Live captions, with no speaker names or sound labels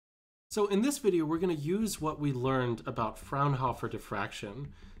So in this video, we're going to use what we learned about Fraunhofer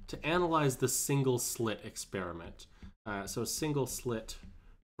diffraction to analyze the single-slit experiment. So single-slit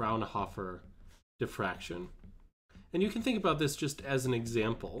Fraunhofer diffraction. And you can think about this just as an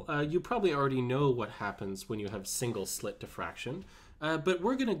example. You probably already know what happens when you have single-slit diffraction, but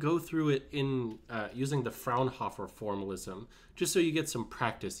we're going to go through it in using the Fraunhofer formalism, just so you get some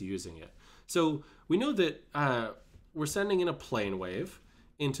practice using it. So we know that we're sending in a plane wave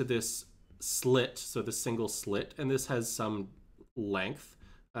into this slit, so the single slit, and this has some length.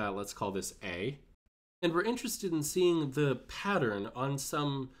 Let's call this A. And we're interested in seeing the pattern on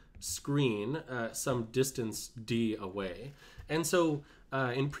some screen, some distance d away. And so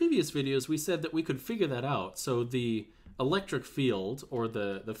in previous videos, we said that we could figure that out. So the electric field, or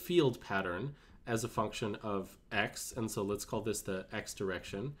the field pattern, as a function of x, and so let's call this the x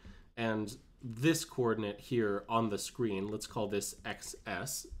direction, and this coordinate here on the screen, let's call this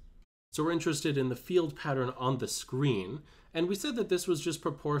xs. So we're interested in the field pattern on the screen, and we said that this was just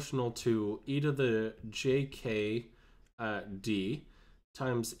proportional to e to the jk d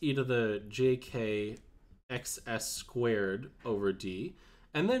times e to the jk xs squared over d,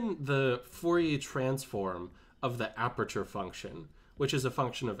 and then the Fourier transform of the aperture function, which is a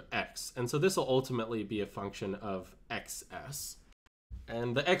function of x. And so this will ultimately be a function of xs.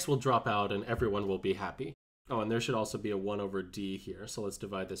 And the x will drop out and everyone will be happy. Oh, and there should also be a 1 over d here, so let's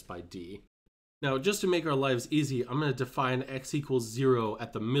divide this by d. Now, just to make our lives easy, I'm going to define x equals 0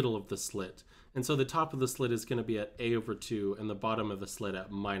 at the middle of the slit. And so the top of the slit is going to be at a over 2, and the bottom of the slit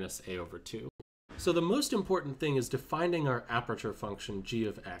at minus a over 2. So the most important thing is defining our aperture function g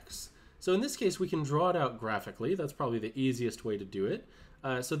of x. So in this case, we can draw it out graphically. That's probably the easiest way to do it.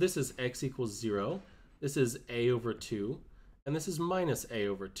 So this is x equals 0, this is a over 2, and this is minus a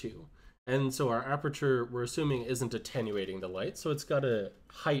over 2. And so our aperture, we're assuming, isn't attenuating the light, so it's got a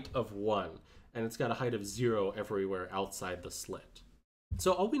height of 1, and it's got a height of 0 everywhere outside the slit.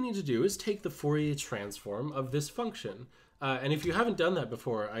 So all we need to do is take the Fourier transform of this function. And if you haven't done that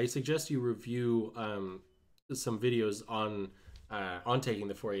before, I suggest you review some videos on taking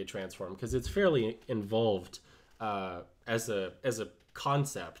the Fourier transform, because it's fairly involved as a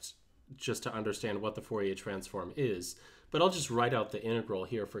concept, just to understand what the Fourier transform is. But I'll just write out the integral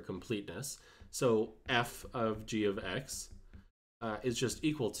here for completeness. So f of g of x is just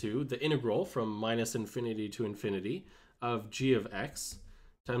equal to the integral from minus infinity to infinity of g of x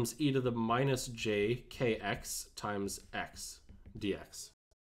times e to the minus j kx times x dx.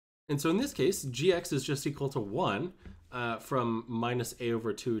 And so in this case, gx is just equal to 1 from minus a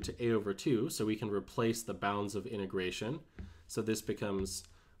over 2 to a over 2, so we can replace the bounds of integration. So this becomes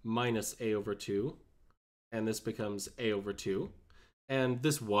minus a over 2, and this becomes a over 2. And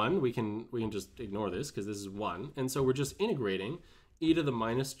this 1, we can just ignore this because this is 1. And so we're just integrating e to the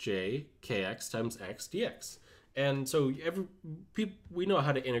minus j kx times x dx. And so we know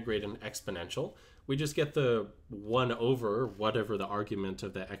how to integrate an exponential. We just get the 1 over whatever the argument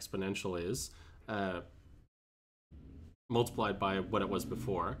of the exponential is, multiplied by what it was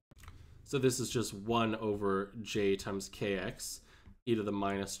before. So this is just 1 over j times kx, e to the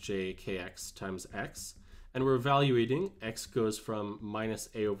minus j kx times x. And we're evaluating x goes from minus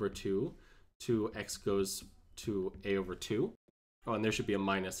a over 2 to x goes to a over 2. Oh, and there should be a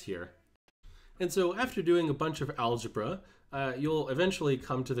minus here. And so after doing a bunch of algebra, you'll eventually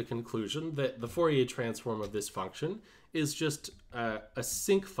come to the conclusion that the Fourier transform of this function is just a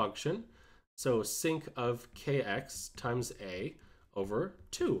sinc function. So sinc of kx times a over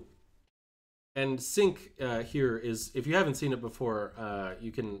 2. And sinc here is, if you haven't seen it before,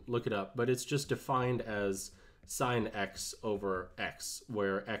 you can look it up, but it's just defined as sine x over x,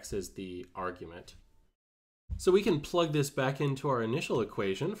 where x is the argument. So we can plug this back into our initial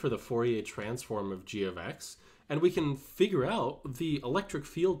equation for the Fourier transform of g of x, and we can figure out the electric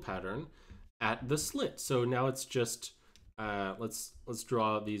field pattern at the slit. So now it's just, let's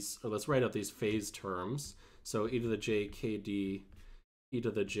draw these, or let's write out these phase terms. So e to the j kd, e to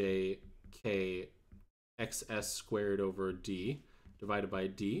the j k xs squared over d divided by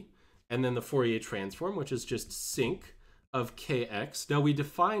d, and then the Fourier transform, which is just sinc of kx. Now we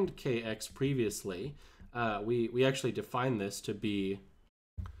defined kx previously. We actually defined this to be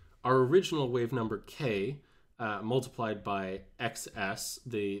our original wave number k multiplied by xs,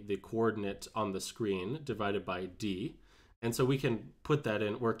 the coordinate on the screen, divided by d. And so we can put that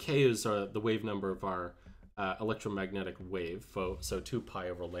in where k is the wave number of our electromagnetic wave, so 2 pi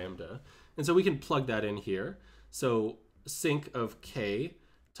over lambda. And so we can plug that in here. So sinc of k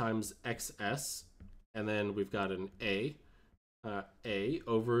times xs, and then we've got an a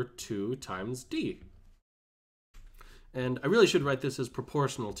over 2 times d. And I really should write this as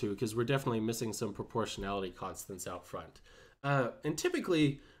proportional too, because we're definitely missing some proportionality constants out front. And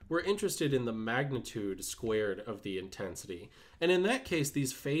typically, we're interested in the magnitude squared of the intensity. And in that case,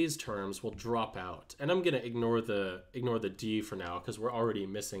 these phase terms will drop out. And I'm going to ignore the d for now, because we're already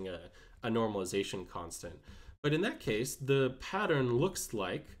missing a normalization constant. But in that case, the pattern looks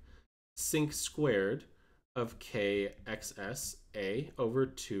like sinc squared of kxsa over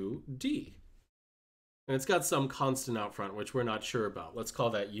 2d. And it's got some constant out front, which we're not sure about. Let's call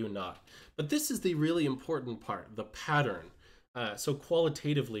that u naught. But this is the really important part, the pattern. So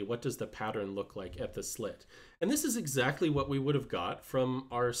qualitatively, what does the pattern look like at the slit? And this is exactly what we would have got from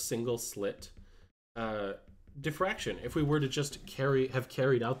our single slit diffraction if we were to just have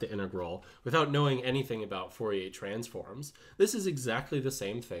carried out the integral without knowing anything about Fourier transforms. This is exactly the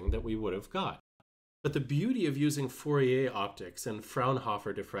same thing that we would have got. But the beauty of using Fourier optics and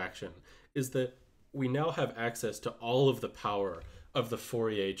Fraunhofer diffraction is that we now have access to all of the power of the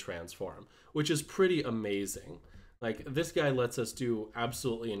Fourier transform, which is pretty amazing. Like, this guy lets us do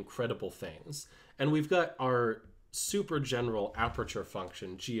absolutely incredible things. And we've got our super general aperture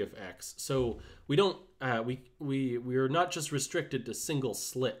function, g of x. So we don't, we're not just restricted to single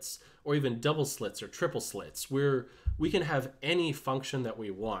slits or even double slits or triple slits. We can have any function that we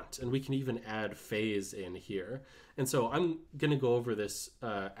want, and we can even add phase in here. And so I'm gonna go over this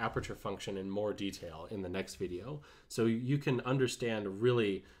aperture function in more detail in the next video, so you can understand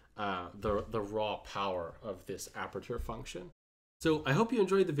really the raw power of this aperture function. So I hope you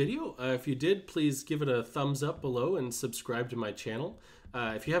enjoyed the video. If you did, please give it a thumbs up below and subscribe to my channel.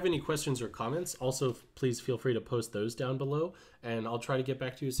 If you have any questions or comments, also please feel free to post those down below, and I'll try to get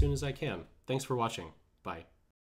back to you as soon as I can. Thanks for watching. Bye.